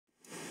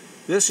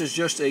This is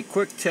just a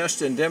quick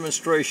test and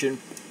demonstration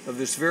of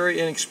this very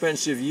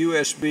inexpensive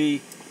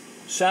USB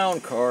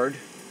sound card,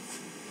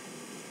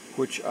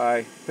 which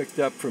I picked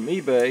up from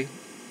eBay,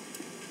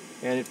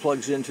 and it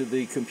plugs into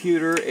the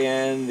computer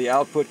and the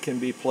output can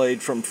be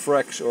played from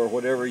Frex or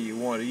whatever you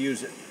want to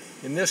use it.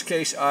 In this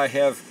case, I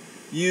have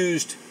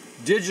used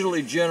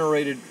digitally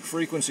generated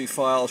frequency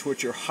files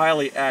which are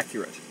highly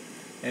accurate,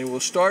 and we'll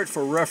start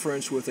for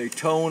reference with a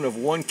tone of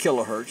 1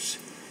 kilohertz.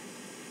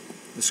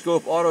 The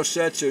scope auto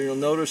sets, and you'll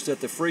notice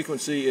that the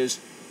frequency is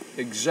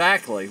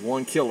exactly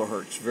 1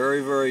 kilohertz.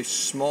 Very, very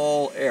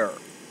small error.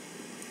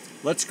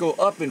 Let's go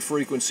up in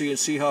frequency and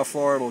see how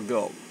far it'll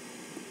go.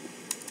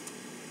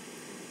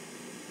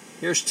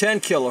 Here's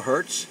 10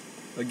 kilohertz.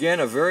 Again,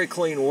 a very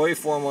clean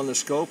waveform on the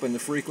scope, and the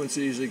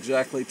frequency is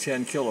exactly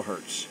 10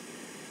 kilohertz.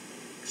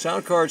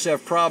 Sound cards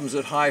have problems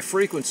at high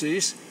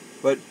frequencies,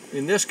 but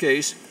in this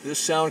case, this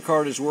sound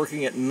card is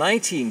working at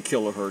 19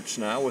 kilohertz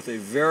now with a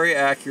very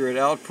accurate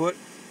output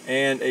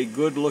and a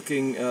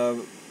good-looking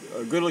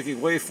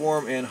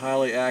waveform and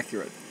highly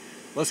accurate.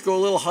 Let's go a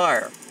little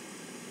higher.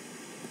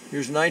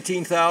 Here's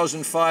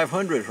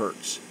 19,500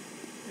 hertz,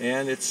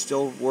 and it's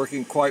still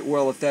working quite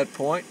well at that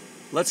point.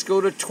 Let's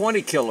go to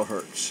 20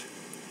 kilohertz.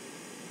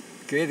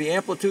 Okay, the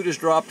amplitude has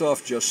dropped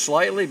off just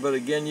slightly, but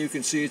again you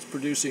can see it's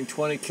producing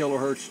 20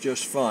 kilohertz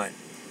just fine.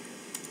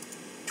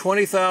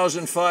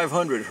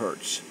 20,500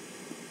 hertz.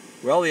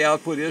 Well, the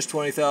output is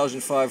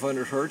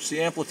 20,500 hertz.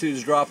 The amplitude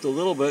has dropped a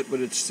little bit, but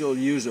it's still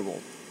usable.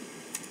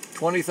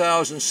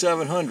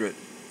 20,700.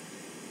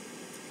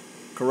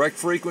 Correct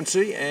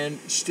frequency and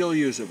still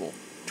usable.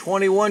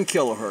 21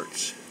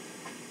 kilohertz.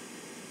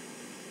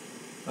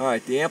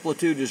 Alright, the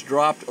amplitude has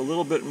dropped a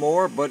little bit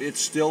more, but it's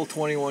still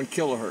 21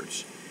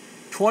 kilohertz.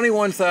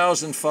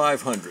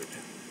 21,500.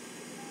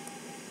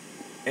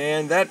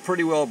 And that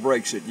pretty well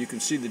breaks it. You can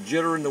see the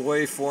jitter in the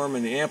waveform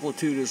and the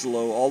amplitude is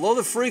low. Although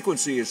the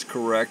frequency is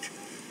correct,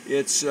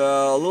 it's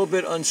a little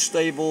bit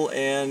unstable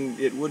and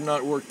it would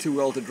not work too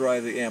well to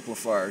drive the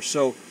amplifier.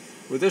 So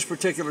with this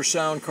particular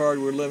sound card,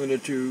 we're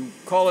limited to,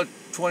 call it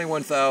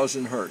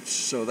 21,000 hertz.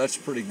 So that's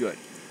pretty good.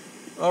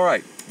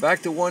 Alright,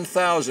 back to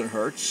 1,000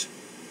 hertz.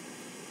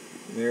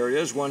 There it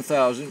is,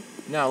 1,000.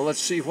 Now let's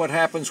see what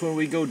happens when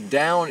we go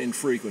down in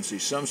frequency.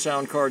 Some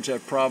sound cards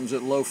have problems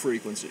at low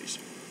frequencies.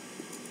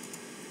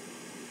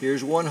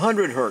 Here's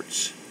 100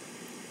 hertz.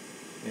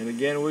 And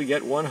again we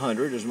get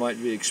 100 as might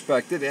be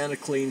expected and a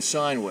clean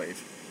sine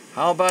wave.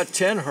 How about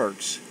 10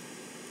 hertz?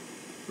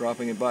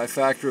 Dropping it by a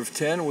factor of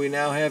 10, we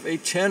now have a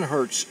 10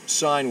 hertz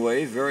sine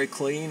wave, very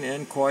clean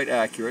and quite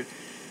accurate.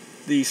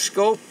 The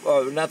scope,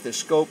 not the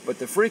scope, but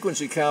the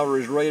frequency counter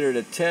is rated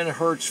at 10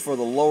 hertz for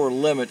the lower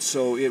limit,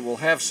 so it will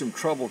have some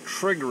trouble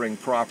triggering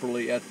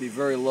properly at the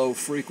very low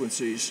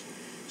frequencies.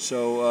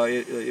 So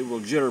it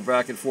will jitter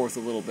back and forth a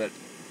little bit.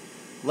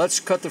 Let's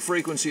cut the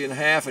frequency in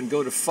half and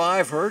go to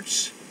 5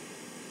 hertz.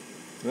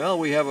 Well,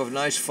 we have a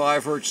nice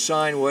 5 hertz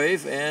sine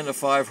wave and a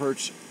 5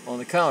 hertz on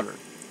the counter.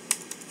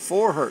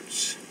 4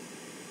 hertz.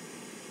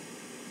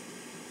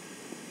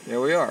 There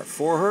we are,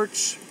 4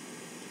 hertz.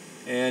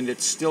 And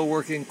it's still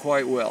working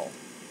quite well.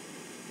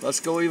 Let's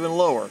go even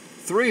lower.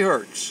 3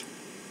 hertz.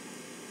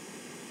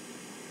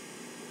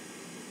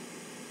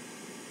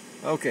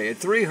 Okay, at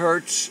 3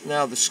 hertz,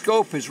 now the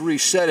scope has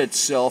reset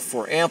itself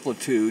for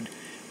amplitude,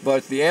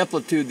 but the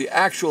amplitude, the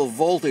actual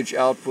voltage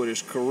output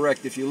is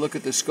correct. If you look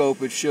at the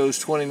scope, it shows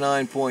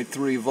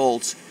 29.3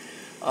 volts.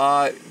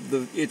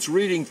 It's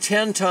reading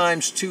 10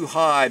 times too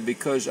high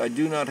because I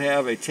do not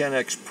have a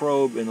 10x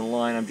probe in the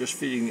line. I'm just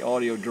feeding the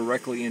audio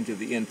directly into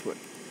the input.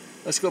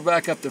 Let's go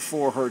back up to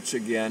 4 hertz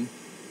again.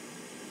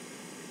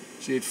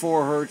 See, at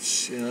 4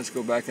 hertz, and let's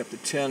go back up to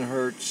 10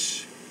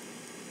 hertz.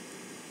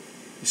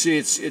 You see,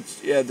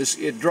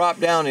 it dropped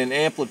down in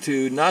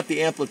amplitude, not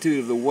the amplitude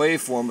of the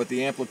waveform, but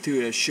the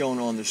amplitude as shown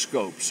on the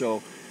scope.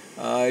 So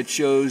it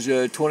shows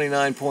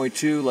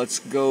 29.2. Let's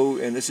go,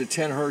 and this is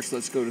 10 hertz.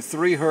 Let's go to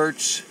 3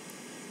 hertz,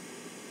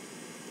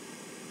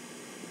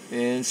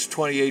 and it's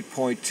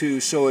 28.2.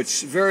 So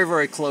it's very,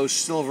 very close.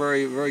 Still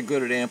very, very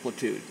good at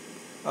amplitude.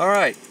 All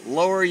right,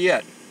 lower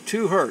yet,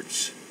 2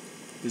 hertz.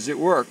 Does it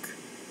work?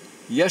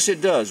 Yes,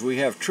 it does. We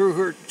have 2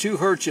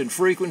 hertz in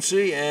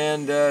frequency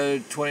and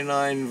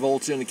 29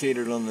 volts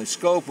indicated on the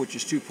scope, which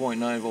is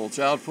 2.9 volts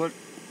output.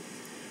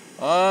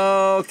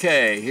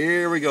 Okay,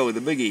 here we go, the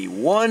biggie,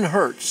 1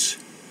 hertz.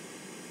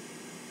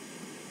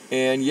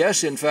 And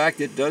yes, in fact,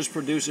 it does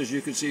produce, as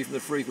you can see from the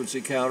frequency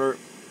counter,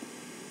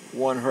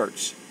 1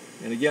 hertz.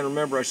 And again,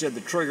 remember I said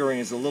the triggering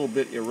is a little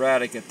bit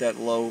erratic at that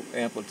low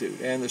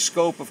amplitude. And the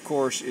scope, of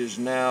course, is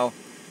now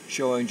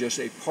showing just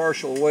a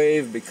partial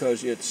wave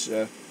because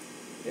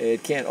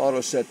it can't auto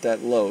set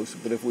that low.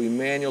 But if we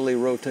manually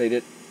rotate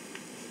it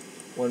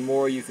one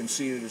more, you can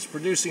see that it's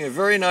producing a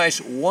very nice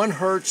 1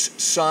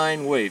 hertz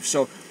sine wave.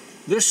 So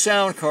this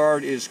sound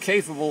card is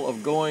capable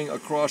of going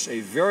across a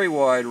very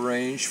wide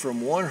range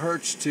from 1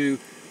 hertz to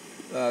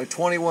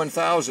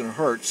 21,000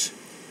 hertz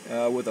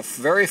with a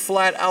very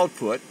flat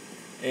output.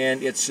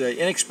 and it's an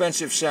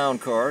inexpensive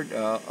sound card.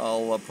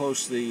 I'll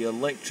post the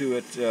link to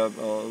it a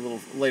little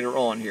later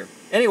on here.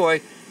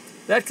 Anyway,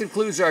 that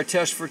concludes our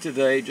test for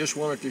today. Just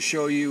wanted to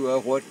show you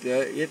what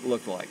it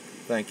looked like.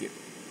 Thank you.